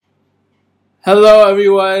Hello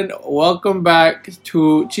everyone, welcome back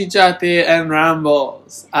to Chichate and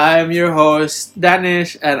Rambles. I'm your host,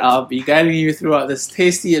 Danish, and I'll be guiding you throughout this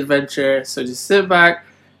tasty adventure. So just sit back,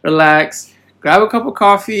 relax, grab a cup of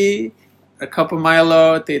coffee, a cup of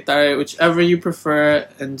Milo, teh tarik, whichever you prefer,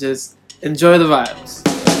 and just enjoy the vibes.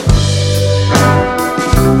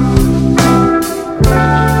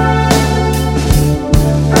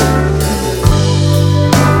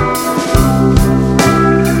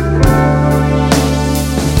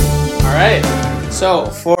 So,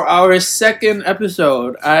 for our second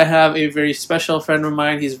episode, I have a very special friend of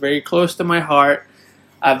mine. He's very close to my heart.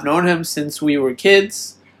 I've known him since we were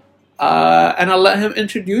kids. And I'll let him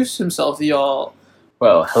introduce himself to y'all.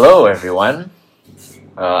 Well, hello everyone.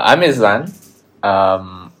 I'm Izlan.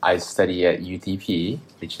 I study at UTP,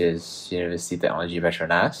 which is University Technology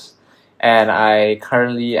Petronas. And I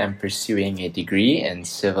currently am pursuing a degree in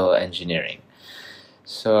civil engineering.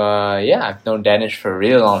 So, I've known Danish for a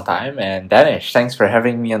really long time. And Danish, thanks for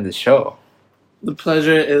having me on the show. The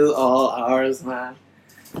pleasure is all ours, man.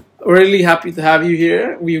 Really happy to have you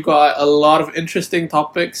here. We've got a lot of interesting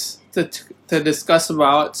topics to discuss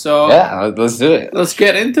about. So yeah, let's do it. Let's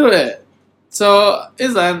get into it. So,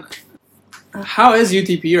 Izlan, how is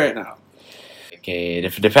UTP right now? Okay,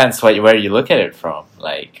 it depends where you look at it from.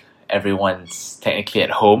 Like, everyone's technically at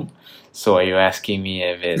home. So are you asking me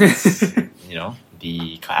if it's,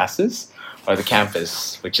 the classes or the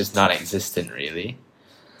campus, which is non-existent really?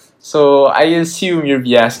 So I assume you'll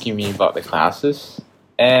be asking me about the classes.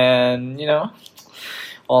 And,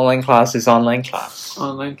 online class is online class.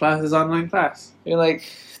 Online class is online class. You're like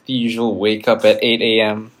the usual wake up at 8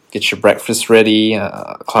 a.m., get your breakfast ready,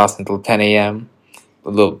 class until 10 a.m.,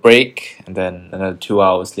 a little break, and then another 2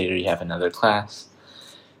 hours later you have another class.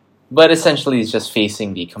 But essentially it's just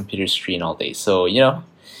facing the computer screen all day. So,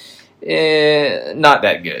 not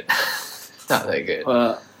that good. Not that good.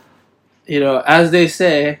 Well, as they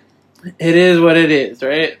say, it is what it is,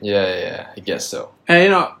 right? Yeah, I guess so.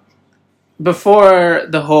 And, before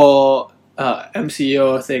the whole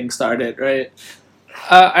MCO thing started, right,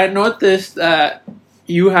 I noticed that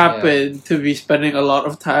you happen to be spending a lot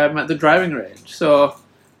of time at the driving range. So,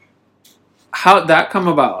 how'd that come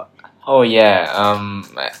about? Oh, yeah.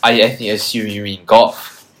 I assume you mean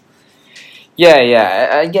golf.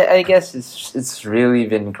 Yeah. I guess it's really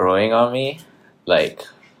been growing on me. Like,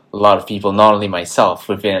 a lot of people, not only myself,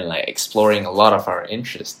 we've been like exploring a lot of our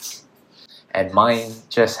interests. And mine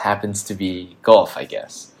just happens to be golf, I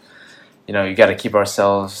guess. You got to keep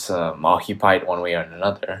ourselves occupied one way or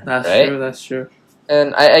another. That's right? true. That's true.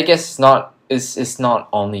 And I guess it's not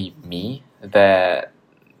only me that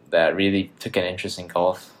really took an interest in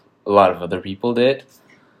golf. A lot of other people did.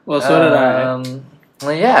 Well, so did I.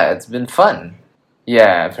 Well, yeah, it's been fun.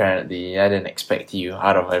 Yeah, apparently. I didn't expect you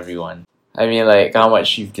out of everyone. I mean, like, how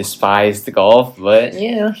much you've despised the golf, but,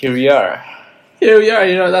 here we are. Here we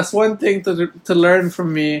are. That's one thing to learn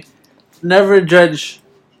from me. Never judge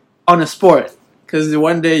on a sport, because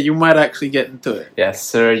one day you might actually get into it. Yes,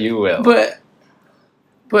 sir, you will. But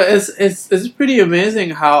it's pretty amazing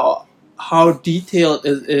how detailed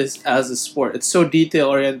it is as a sport. It's so detail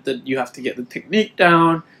oriented. You have to get the technique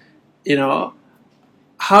down.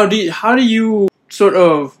 How do you sort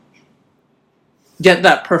of get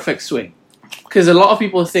that perfect swing? Because a lot of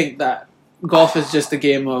people think that golf is just a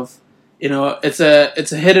game of, it's a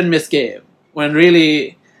hit and miss game, when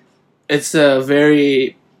really it's a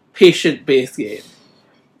very patient based game.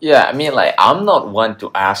 Yeah, I mean, like, I'm not one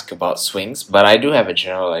to ask about swings, but I do have a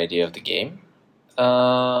general idea of the game.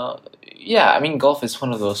 I mean, golf is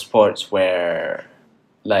one of those sports where,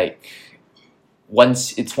 like,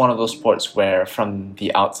 it's one of those sports where, from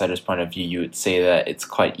the outsider's point of view, you would say that it's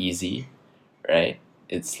quite easy, right?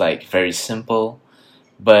 It's, like, very simple.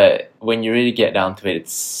 But when you really get down to it,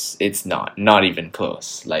 it's not even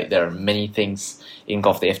close. Like, there are many things in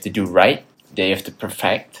golf that you have to do right, that you have to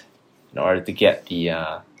perfect in order to get the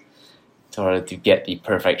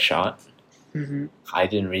perfect shot. Mm-hmm. I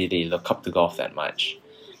didn't really look up to golf that much,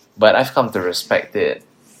 but I've come to respect it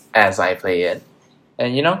as I play it.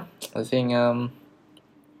 And I think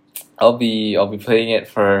I'll be playing it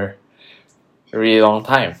for a really long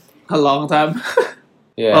time. A long time.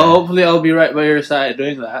 Yeah. Well, hopefully I'll be right by your side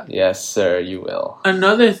doing that. Yes, sir, you will.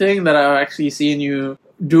 Another thing that I've actually seen you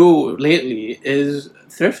do lately is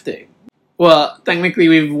thrifting. Well, technically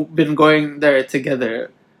we've been going there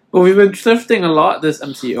together, but we've been thrifting a lot this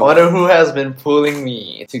MCO. I wonder who has been pulling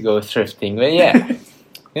me to go thrifting, but yeah.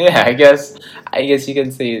 Yeah, I guess you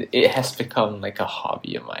can say it has become like a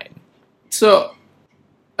hobby of mine. So,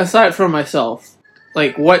 aside from myself,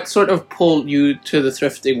 like, what sort of pulled you to the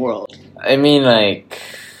thrifting world? I mean, like,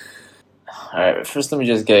 Alright, first let me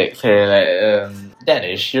just get it clear.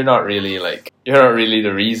 Danish, you're not really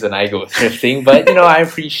the reason I go thrifting, but I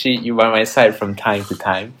appreciate you by my side from time to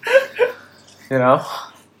time. You know,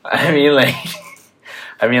 I mean, like,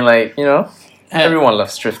 everyone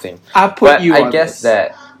loves thrifting. I put But you I on guess this.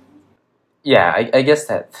 that, yeah, I guess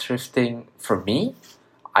that thrifting for me,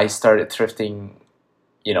 I started thrifting.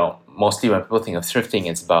 Mostly when people think of thrifting,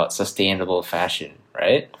 it's about sustainable fashion,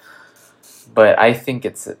 right? But I think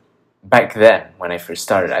it's back then when I first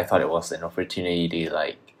started, I thought it was an opportunity to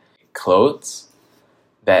like clothes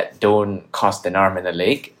that don't cost an arm and a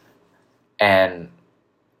leg and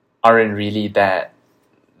aren't really that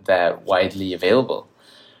widely available.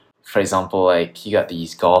 For example, like you got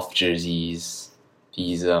these golf jerseys,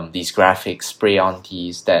 these graphic spray-on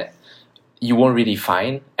tees that you won't really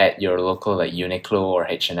find at your local like Uniqlo or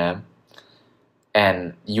H&M,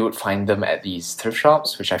 and you would find them at these thrift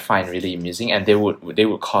shops, which I find really amusing, and they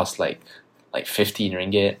would cost like 15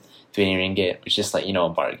 ringgit, 20 ringgit, which is like a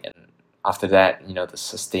bargain. After that, the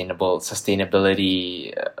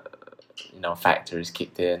sustainability factors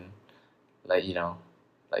kicked in, like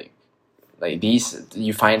like these,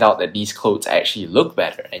 you find out that these clothes actually look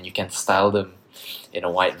better and you can style them in a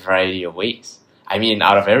wide variety of ways. I mean,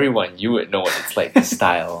 out of everyone, you would know what it's like to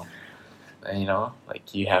style.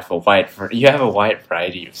 Like you have a wide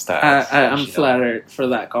variety of styles. I'm flattered for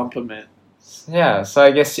that compliment. Yeah, so I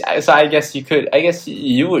guess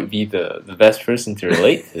you would be the best person to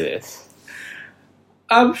relate to this.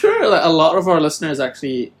 I'm sure like, a lot of our listeners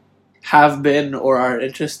actually have been or are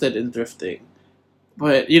interested in thrifting.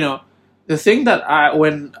 But, the thing that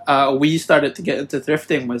when we started to get into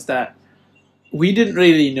thrifting was that we didn't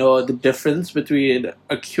really know the difference between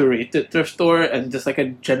a curated thrift store and just like a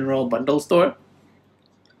general bundle store.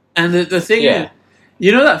 And the thing is,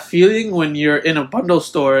 that feeling when you're in a bundle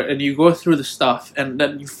store and you go through the stuff and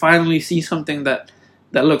then you finally see something that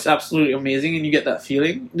looks absolutely amazing and you get that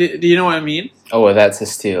feeling? Do you know what I mean? Oh, well, that's a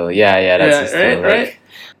steal. Yeah, that's a steal. Right.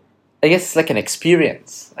 I guess it's like an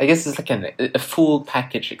experience. I guess it's like a full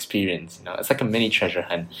package experience. It's like a mini treasure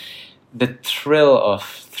hunt. The thrill of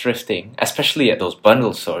thrifting, especially at those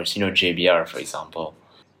bundle stores, JBR for example,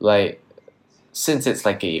 like since it's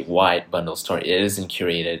like a wide bundle store, it isn't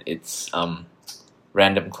curated. It's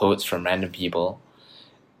random clothes from random people.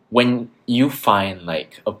 When you find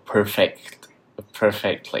like a perfect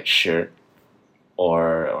like shirt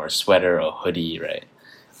or sweater or hoodie, right?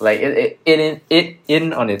 Like it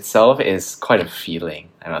in on itself is quite a feeling,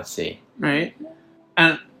 I must say. Right.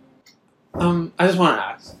 And I just want to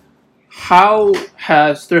ask, how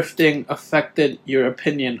has thrifting affected your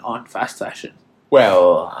opinion on fast fashion?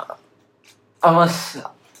 Well,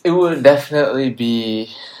 it would definitely be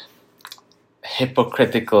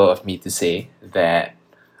hypocritical of me to say that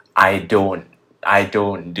I don't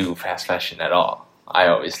do fast fashion at all. I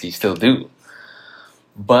obviously still do.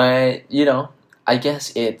 But, I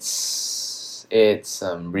guess it's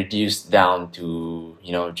reduced down to,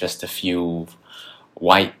 just a few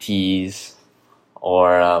white tees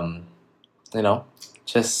or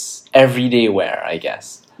just everyday wear, I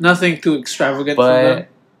guess. Nothing too extravagant for But them.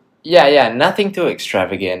 yeah, nothing too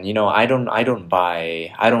extravagant. I don't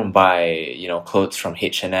buy clothes from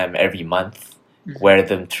H&M every month, wear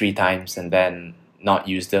them 3 times and then not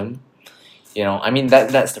use them. I mean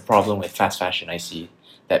that's the problem with fast fashion. I see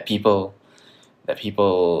that people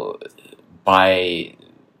buy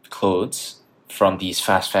clothes from these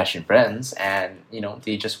fast fashion brands and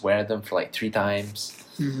they just wear them for like 3 times.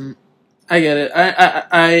 Mm-hmm. I get it.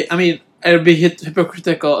 I mean, it would be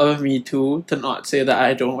hypocritical of me too to not say that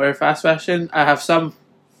I don't wear fast fashion. I have some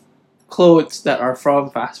clothes that are from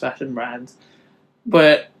fast fashion brands,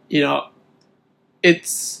 but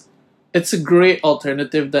it's a great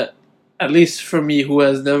alternative that, at least for me, who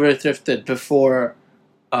has never thrifted before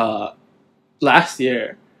last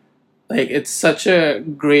year, like it's such a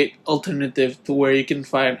great alternative to where you can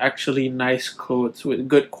find actually nice clothes with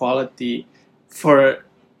good quality for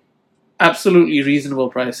absolutely reasonable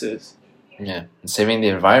prices. Yeah, and saving the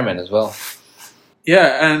environment as well.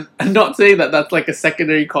 Yeah, and I'm not saying that that's like a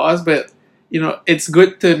secondary cause, but it's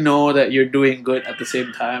good to know that you're doing good at the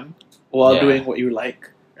same time while doing what you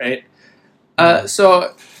like, right?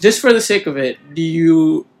 So just for the sake of it,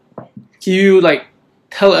 can you like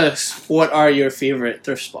tell us what are your favorite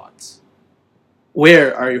thrift spots?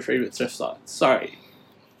 Where are your favorite thrift spots? Sorry.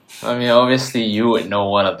 I mean, obviously you would know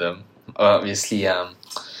one of them. Obviously,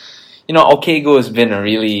 Okego has been a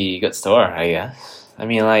really good store, I guess. I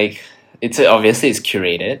mean, like, it's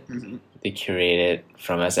curated. Mm-hmm. They curate it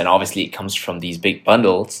from us, and obviously it comes from these big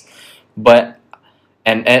bundles. But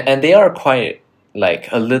and they are quite like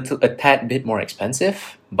a tad bit more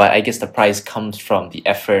expensive, but I guess the price comes from the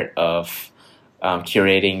effort of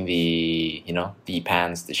curating the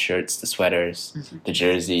pants, the shirts, the sweaters, the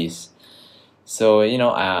jerseys. So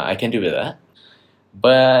I can do with that.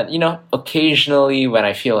 But occasionally when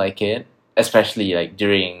I feel like it, especially like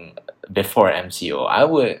before MCO, I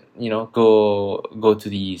would go to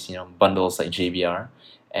these bundles like JBR,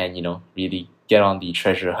 and really get on the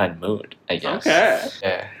treasure hunt mood, I guess. Okay.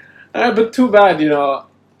 Yeah. But too bad,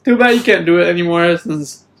 too bad you can't do it anymore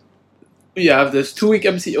since we have this 2-week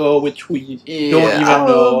MCO, which we don't even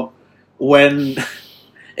know when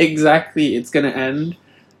exactly it's gonna end.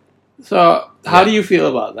 So how do you feel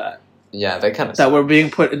about that? Yeah, that kind of that we're being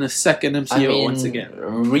put in a second MCO once again.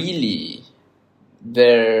 Really,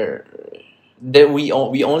 we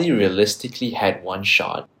only realistically had one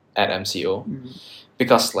shot at MCO,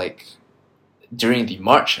 because like during the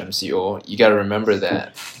March MCO, you gotta remember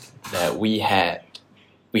that we had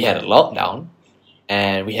a lockdown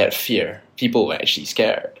and we had fear. People were actually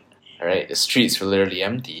scared. All right, the streets were literally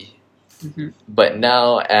empty. But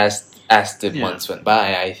now, as the months went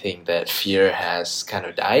by, I think that fear has kind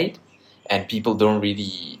of died, and people aren't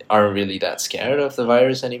really that scared of the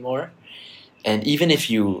virus anymore. And even if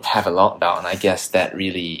you have a lockdown, I guess that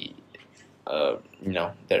really,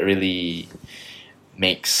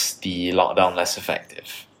 makes the lockdown less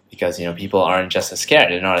effective, because people aren't just as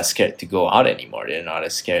scared. They're not as scared to go out anymore. They're not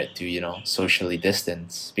as scared to socially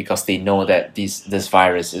distance, because they know that this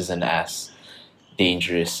virus isn't as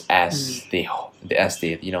dangerous as they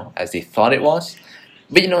thought it was.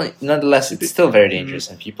 But nonetheless, it's still very dangerous,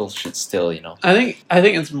 and people should still I think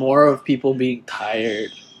it's more of people being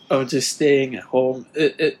tired of just staying at home.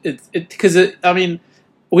 Because I mean,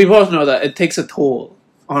 we both know that it takes a toll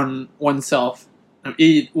on oneself.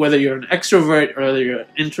 Whether you're an extrovert or whether you're an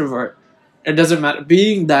introvert, it doesn't matter.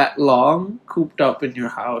 Being that long cooped up in your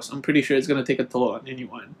house, I'm pretty sure it's going to take a toll on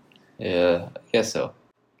anyone. Yeah, I guess so.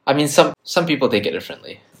 I mean, some people take it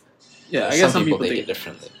differently. Yeah, I guess some people take it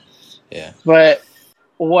differently. Yeah. But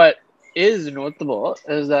what is notable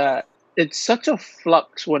is that it's such a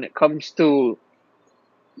flux when it comes to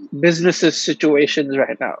businesses' situations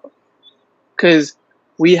right now. Because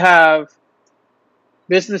we have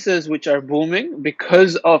businesses which are booming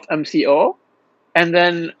because of MCO, and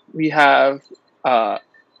then we have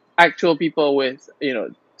actual people with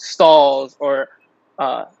stalls or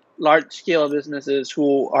large scale businesses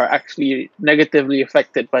who are actually negatively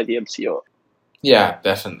affected by the MCO. Yeah,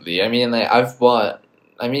 definitely. I mean,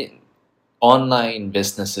 online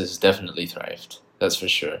businesses definitely thrived. That's for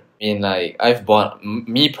sure. I mean, like,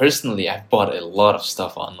 me personally, I've bought a lot of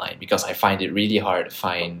stuff online because I find it really hard to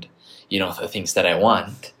find, the things that I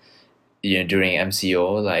want, during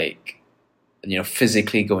MCO, like,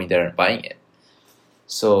 physically going there and buying it.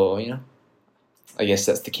 So, I guess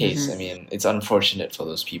that's the case. I mean, it's unfortunate for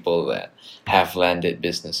those people that have landed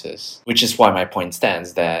businesses, which is why my point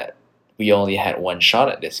stands that we only had one shot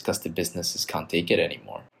at this, because the businesses can't take it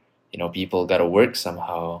anymore. People got to work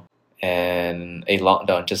somehow, and a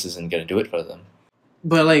lockdown just isn't going to do it for them.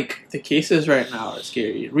 But like, the cases right now are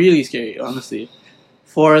scary, really scary, honestly.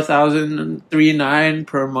 4,039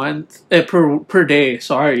 per month, per day.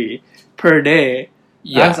 Sorry, per day.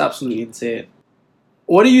 Yeah. That's absolutely insane.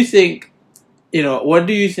 What do you think? What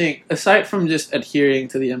do you think, aside from just adhering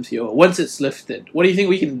to the MCO, once it's lifted, what do you think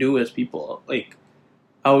we can do as people? Like,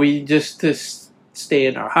 are we just to stay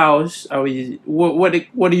in our house? Are we? What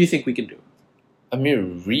do you think we can do? I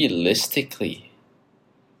mean, realistically,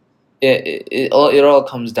 it all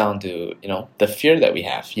comes down to the fear that we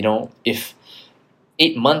have. If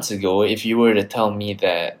 8 months ago, if you were to tell me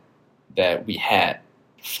that we had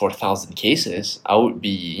 4,000 cases, I would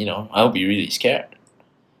be really scared.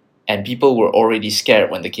 And people were already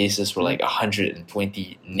scared when the cases were like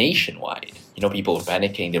 120 nationwide. People were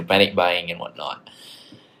panicking, they're panic buying and whatnot.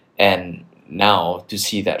 And now to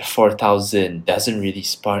see that 4,000 doesn't really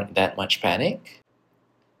spark that much panic,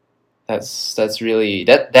 that's really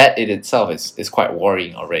that in itself is quite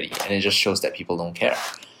worrying already, and it just shows that people don't care.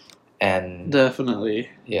 And definitely,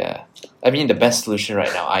 yeah. I mean, the best solution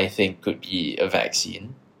right now, I think, could be a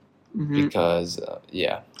vaccine, because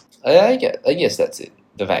I guess that's it.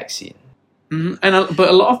 The vaccine. But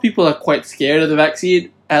a lot of people are quite scared of the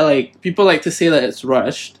vaccine. People like to say that it's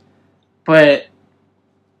rushed, but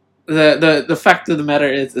the fact of the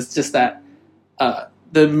matter is, it's just that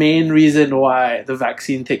the main reason why the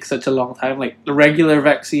vaccine takes such a long time, like the regular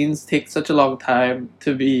vaccines take such a long time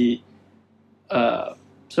to be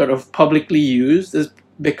sort of publicly used, is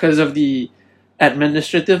because of the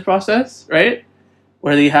administrative process, right?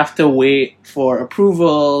 where they have to wait for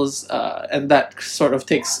approvals, and that sort of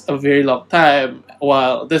takes a very long time,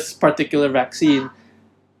 while this particular vaccine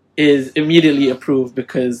is immediately approved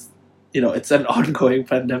because, it's an ongoing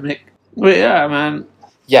pandemic. But yeah, man.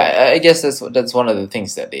 Yeah, I guess that's one of the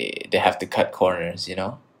things that they have to cut corners,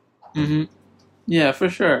 Mm-hmm. Yeah, for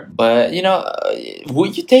sure. But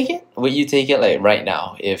would you take it? Would you take it like right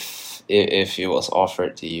now if it was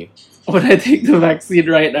offered to you? Would I take the vaccine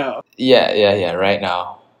right now? Yeah, right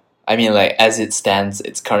now. I mean, like, as it stands,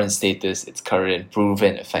 its current status, its current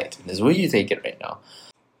proven effectiveness, will you take it right now?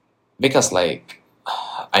 Because, like,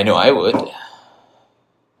 I know I would.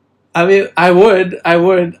 I mean, I would.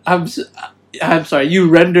 I'm sorry, you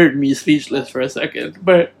rendered me speechless for a second.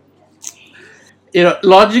 But,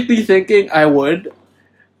 logically thinking, I would.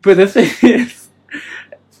 But the thing is,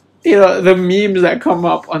 the memes that come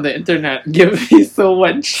up on the internet give me so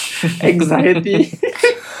much anxiety.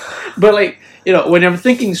 But, like, when I'm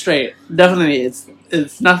thinking straight, definitely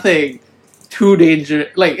it's nothing too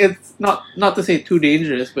dangerous. Like, it's not to say too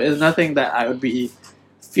dangerous, but it's nothing that I would be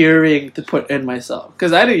fearing to put in myself.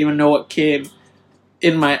 Because I didn't even know what came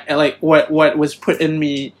in my, like, what was put in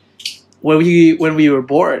me when we were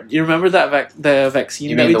born. You remember that the vaccine?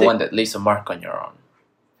 You mean the one that leaves a mark on your arm?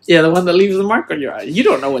 Yeah, the one that leaves a mark on your eye. You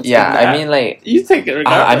don't know what's in that. I mean, like, you take it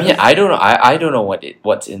regardless. I mean, I don't know. I don't know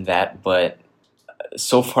what's in that, but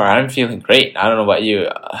so far I'm feeling great. I don't know about you.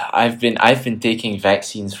 I've been taking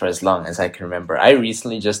vaccines for as long as I can remember. I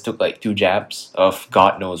recently just took like 2 jabs of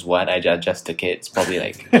God knows what. I just took it. It's probably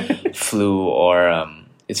like flu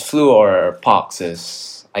or pox,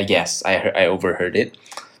 as I guess. I overheard it,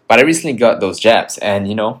 but I recently got those jabs, and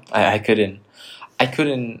I couldn't.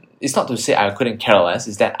 It's not to say I couldn't care less.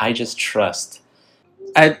 It's that I just trust.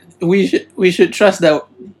 We should trust that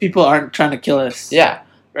people aren't trying to kill us. Yeah.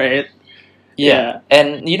 Right. Yeah.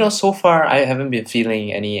 And so far I haven't been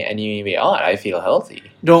feeling any way odd. I feel healthy.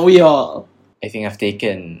 Don't we all? I think I've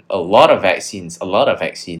taken a lot of vaccines.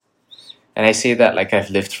 And I say that like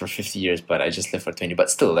I've lived for 50 years, but I just lived for 20.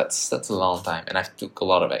 But still, that's a long time, and I've took a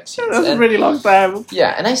lot of vaccines. That's a pretty long time.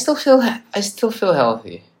 Yeah, and I still feel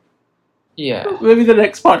healthy. Yeah. Maybe the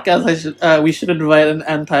next podcast we should invite an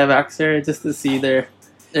anti-vaxxer just to see their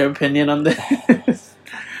opinion on this.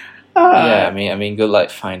 Yeah, I mean, good luck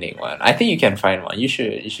finding one. I think you can find one. You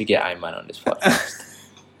should get Ayman on this podcast.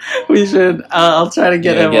 We should. I'll try to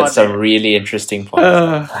get him. Get some really interesting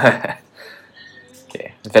points.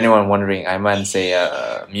 Okay. If anyone wondering, Ayman's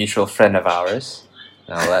a mutual friend of ours.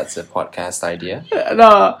 Now that's a podcast idea.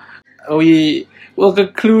 No, we will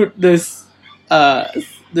conclude this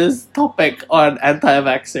topic on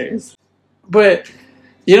anti-vaxxers. But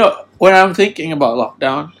when I'm thinking about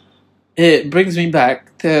lockdown, it brings me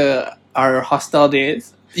back to our hostel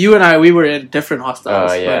days. You and I, we were in different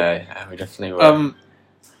hostels. Oh yeah, we definitely were.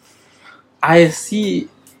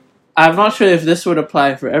 I'm not sure if this would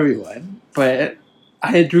apply for everyone, but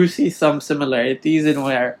I do see some similarities in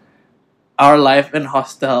where our life in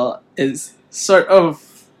hostel is sort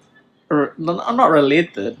of, not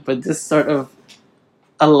related, but just sort of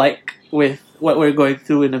alike with what we're going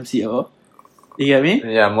through in MCO. You get me?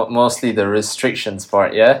 Yeah, mostly the restrictions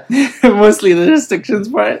part, yeah? Mostly the restrictions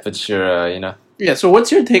part. But sure, Yeah, so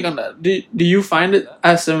what's your take on that? Do you find it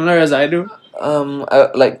as similar as I do?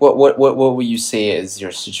 Like what would you say is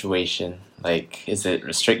your situation? Like, is it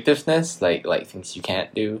restrictiveness? Like things you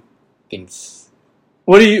can't do? Things...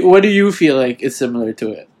 What do you feel like is similar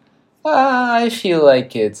to it? I feel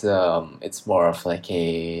like it's more of like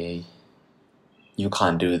a... You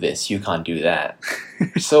can't do this, you can't do that.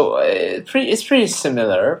 So it's pretty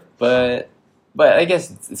similar, but I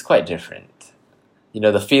guess it's quite different.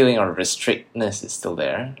 The feeling of restrictness is still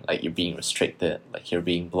there, like you're being restricted, like you're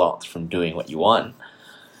being blocked from doing what you want.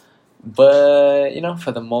 But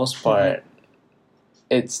for the most part,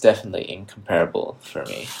 it's definitely incomparable for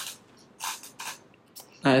me.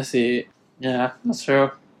 I see. Yeah, that's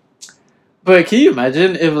true. But can you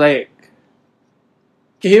imagine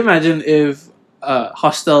if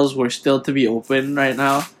hostels were still to be open right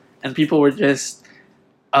now, and people were just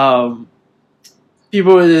hanging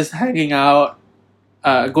out,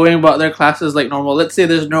 going about their classes like normal. Let's say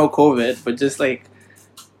there's no COVID, but just like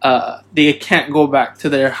they can't go back to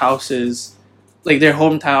their houses, like their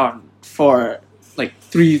hometown, for like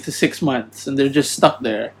 3 to 6 months, and they're just stuck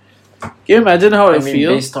there. Can you imagine how it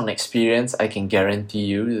feels? Based on experience, I can guarantee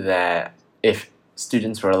you that if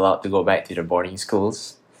students were allowed to go back to their boarding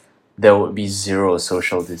schools, there would be zero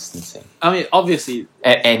social distancing. I mean, obviously,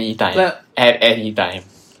 at any time. That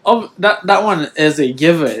one is a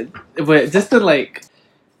given, but just to like,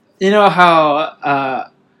 how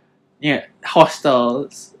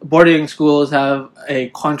hostels. Boarding schools have a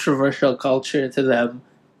controversial culture to them,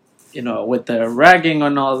 with the ragging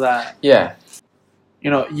and all that. Yeah.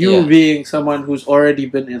 You Yeah. being someone who's already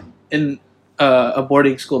been in a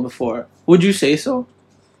boarding school before, would you say so?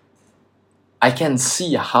 I can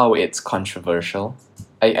see how it's controversial.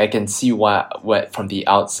 I can see what from the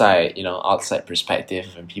outside, outside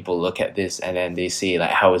perspective, when people look at this and then they say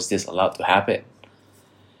like, how is this allowed to happen?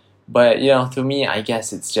 But to me, I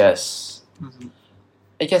guess it's just,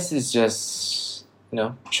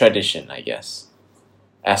 tradition. I guess,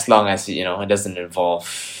 as long as it doesn't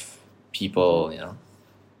involve people,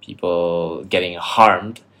 people getting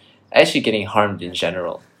harmed, actually getting harmed in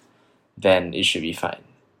general, then it should be fine.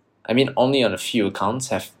 I mean, only on a few accounts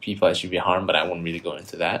have people actually been harmed, but I won't really go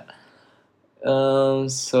into that.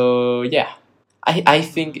 So yeah, I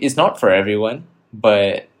think it's not for everyone,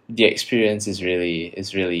 but the experience is really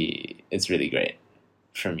great,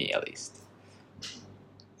 for me at least.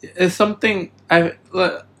 It's something I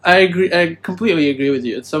agree. I completely agree with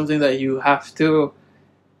you. It's something that you have to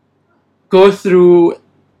go through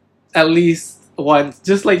at least once,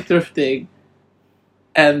 just like thrifting,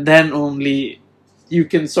 and then only you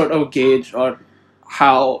can sort of gauge on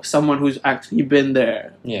how someone who's actually been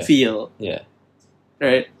there feel. Yeah.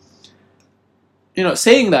 Right?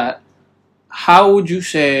 Saying that, how would you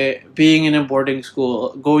say being in a boarding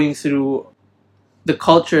school, going through the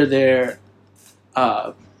culture there,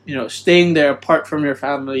 staying there apart from your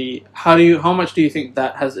family, how much do you think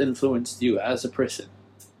that has influenced you as a person?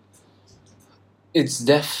 It's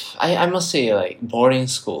I must say, like, boarding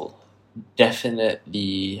school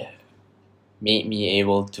definitely made me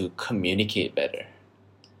able to communicate better.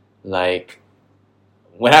 Like,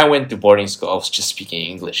 when I went to boarding school, I was just speaking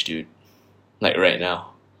English, dude. Like right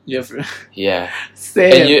now. Yeah.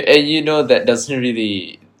 Same. And that doesn't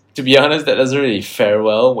really, to be honest, that doesn't really fare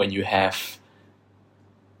well when you have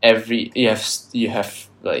you have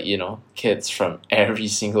like kids from every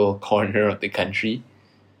single corner of the country.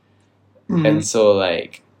 Mhm. And so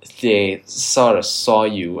like they sort of saw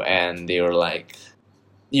you and they were like,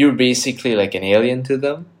 you're basically like an alien to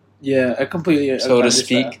them. Yeah, I completely so to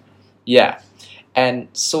understand. speak. Yeah. And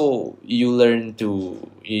so you learn to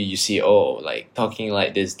you see, oh, like talking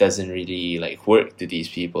like this doesn't really like work to these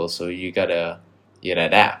people, so you gotta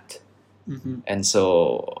adapt. Mhm. And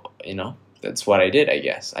so that's what I did. I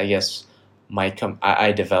guess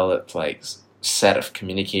I developed like set of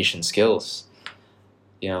communication skills.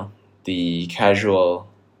 The casual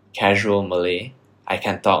Malay, I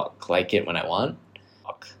can talk like it when I want.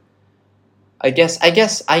 I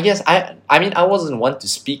mean, I wasn't one to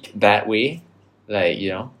speak that way, like you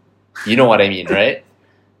know what I mean, right?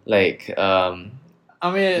 Like I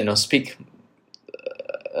mean, speak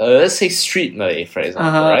let's say street Malay, for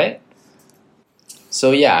example, right?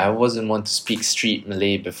 So yeah, I wasn't one to speak street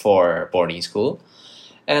Malay before boarding school,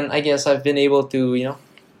 and I guess I've been able to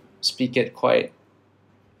speak it quite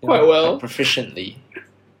well, quite proficiently.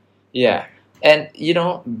 Yeah, and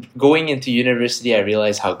going into university, I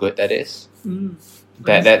realized how good that is.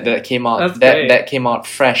 That came out that came out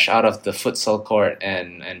fresh out of the futsal court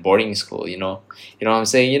and boarding school. You know what I'm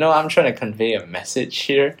saying. I'm trying to convey a message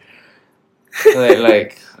here.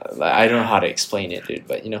 like I don't know how to explain it, dude.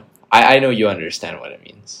 But I know you understand what it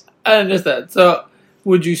means. I understand. So,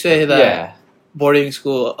 would you say that Yeah. boarding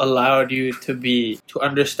school allowed you to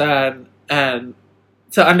understand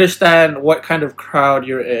what kind of crowd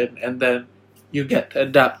you're in, and then you get to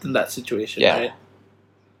adapt in that situation, Yeah. right?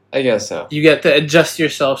 I guess so. You get to adjust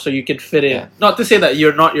yourself so you can fit in. Yeah. Not to say that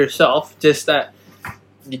you're not yourself, just that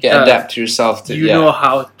You can adapt yourself to. You know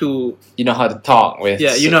how to. You know how to talk with.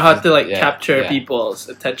 Yeah, you know how to capture people's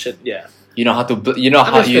attention. Yeah. You know how to.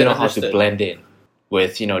 How to blend in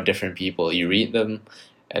with different people. You read them,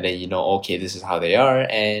 and then okay, this is how they are,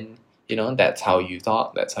 and that's how you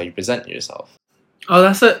talk. That's how you present yourself. Oh,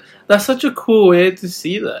 that's such a cool way to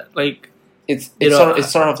see that. Like, it's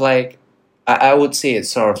sort of like, I would say it's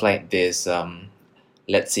sort of like this.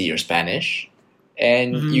 Let's say you're Spanish,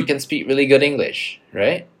 and you can speak really good English,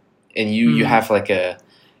 right? And you have like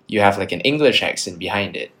an English accent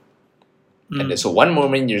behind it. And so one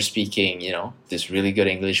moment you're speaking, this really good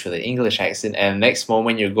English with an English accent, and the next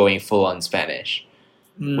moment you're going full on Spanish,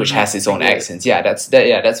 which has its own accents. Yeah,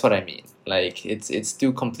 that's what I mean. Like it's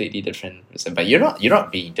two completely different. But you're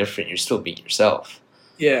not being different. You're still being yourself.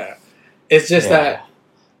 Yeah, it's just that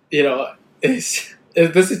it's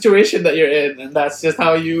the situation that you're in, and that's just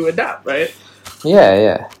how you adapt, right?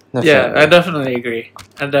 Yeah. Definitely. Yeah, I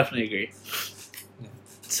definitely agree.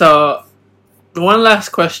 So, one last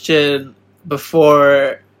question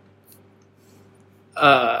before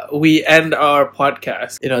we end our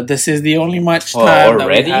podcast. This is the only much Oh, time that we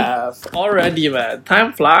already? have. Already, man.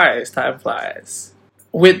 Time flies. Time flies.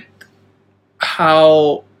 With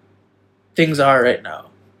how things are right now,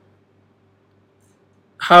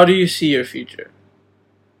 how do you see your future?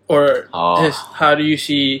 Or how do you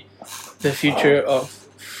see the future of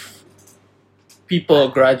people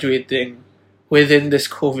graduating within this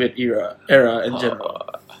COVID era in general?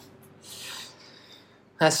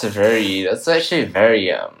 That's actually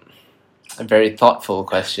a very thoughtful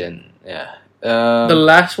question. Yeah. The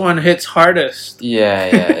last one hits hardest. Yeah,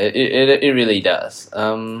 it really does.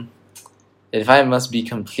 If I must be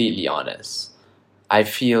completely honest, I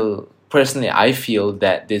feel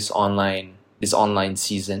that this online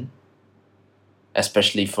season,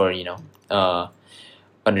 especially for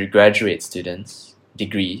undergraduate students,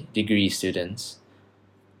 degree students,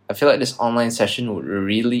 I feel like this online session would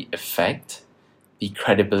really affect the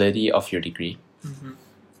credibility of your degree. Mm-hmm.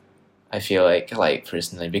 I feel like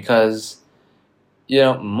personally, because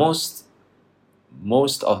most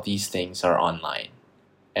of these things are online,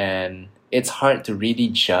 and it's hard to really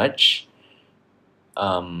judge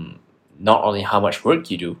not only how much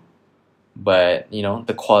work you do, but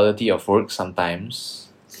the quality of work sometimes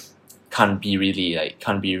can't be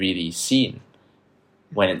really seen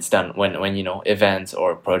when it's done when events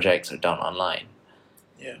or projects are done online.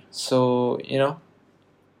 Yeah. So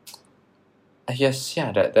I guess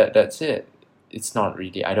that's it. It's not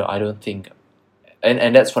really. I don't think,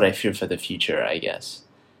 and that's what I fear for the future. I guess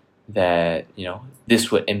that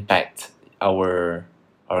this would impact our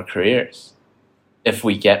careers if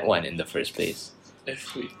we get one in the first place.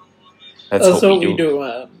 That's what we do,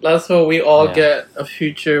 man. That's what we all get a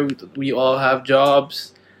future. We all have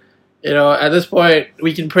jobs. At this point,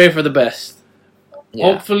 we can pray for the best. Yeah.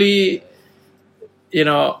 Hopefully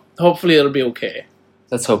it'll be okay.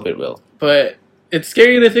 Let's hope it will. But it's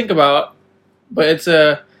scary to think about. But it's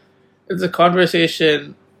a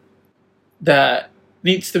conversation that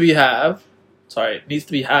needs to be that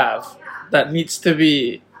needs to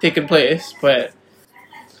be taken place, but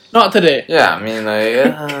not today. Yeah, I mean,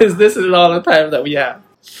 because this is all the time that we have.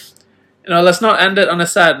 Let's not end it on a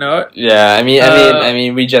sad note. Yeah, I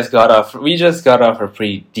mean, we just got off a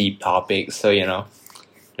pretty deep topic, so there are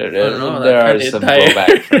some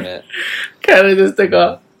blowback from it. Kind of just took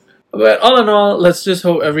off. But all in all, let's just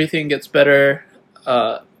hope everything gets better.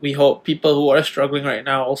 We hope people who are struggling right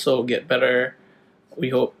now also get better. We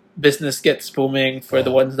hope business gets booming for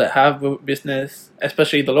the ones that have business,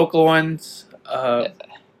 especially the local ones.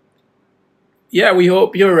 Yeah, we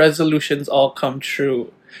hope your resolutions all come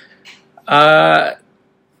true. Thanks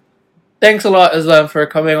a lot, Islam, for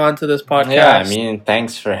coming on to this podcast. Yeah, I mean,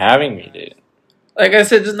 thanks for having me, dude. Like I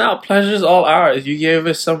said just now, pleasure's all ours. You gave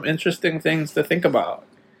us some interesting things to think about.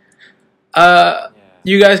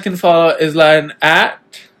 You guys can follow Islan at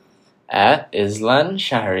Islan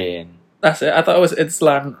Shahrin. That's it. I thought it was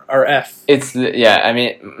Islan or F. I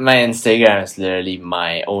mean, my Instagram is literally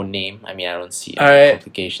my own name. I mean, I don't see any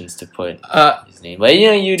complications to put his name. But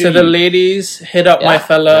you do. To the ladies, hit up my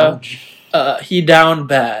fella. He down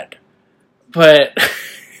bad, but I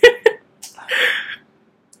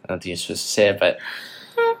don't think you're supposed to say it, but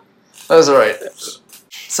that was alright.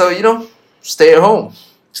 So stay at home. Stay at home.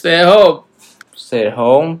 Stay at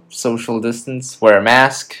home. Social distance. Wear a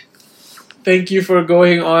mask. Thank you for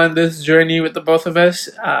going on this journey with the both of us.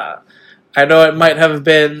 I know it might have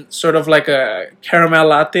been sort of like a caramel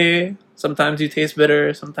latte. Sometimes you taste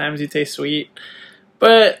bitter, sometimes you taste sweet.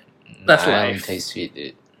 But that's life. I don't taste sweet,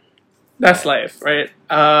 dude. That's life, right?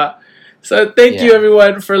 So thank you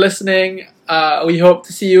everyone for listening. We hope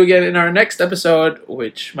to see you again in our next episode,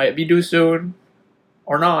 which might be due soon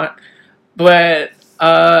or not. But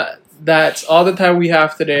that's all the time we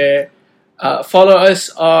have today. Follow us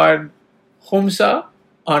on Humsa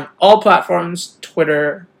on all platforms: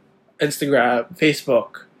 Twitter, Instagram,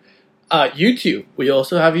 Facebook, YouTube. We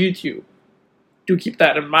also have YouTube. Do keep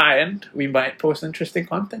that in mind. We might post interesting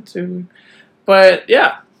content soon. But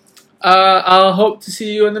yeah, I'll hope to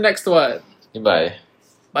see you in the next one. Goodbye.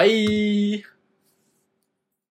 Bye.